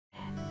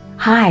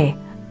Hi,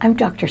 I'm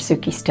Dr.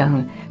 Suki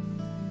Stone.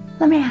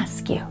 Let me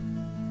ask you,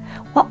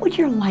 what would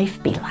your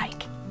life be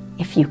like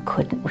if you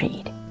couldn't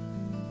read?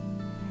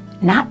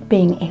 Not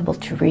being able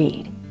to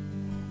read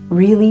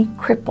really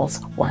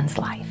cripples one's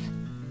life.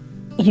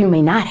 You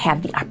may not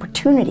have the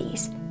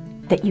opportunities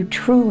that you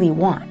truly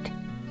want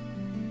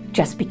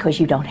just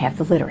because you don't have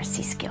the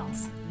literacy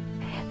skills.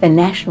 The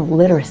National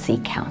Literacy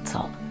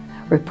Council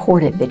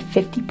reported that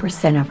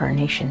 50% of our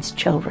nation's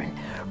children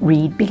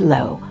read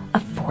below a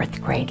 4th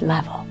grade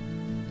level.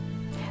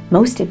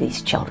 Most of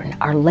these children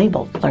are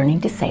labeled learning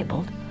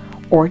disabled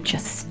or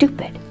just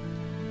stupid.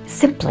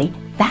 Simply,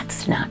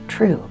 that's not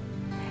true.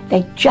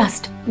 They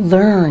just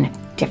learn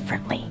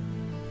differently.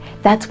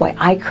 That's why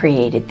I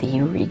created the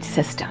U-Read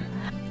system.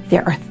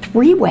 There are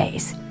 3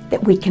 ways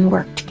that we can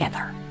work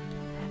together.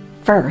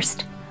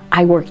 First,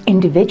 I work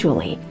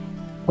individually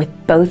with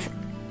both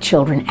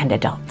children and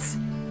adults.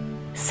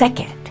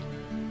 Second,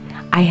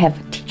 I have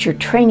a teacher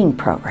training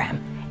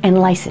program and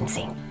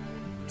licensing,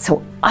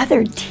 so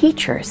other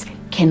teachers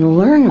can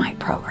learn my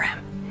program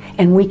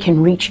and we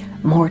can reach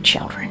more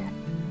children.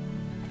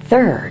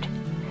 Third,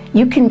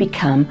 you can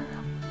become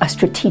a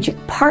strategic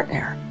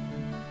partner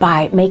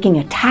by making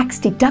a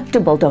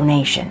tax-deductible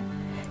donation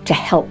to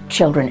help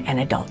children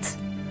and adults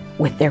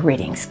with their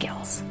reading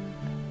skills.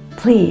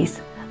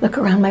 Please look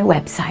around my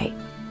website,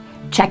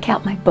 check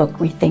out my book,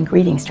 Rethink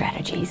Reading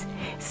Strategies,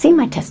 see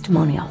my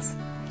testimonials,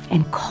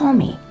 and call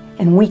me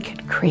and we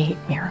could create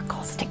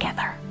miracles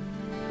together.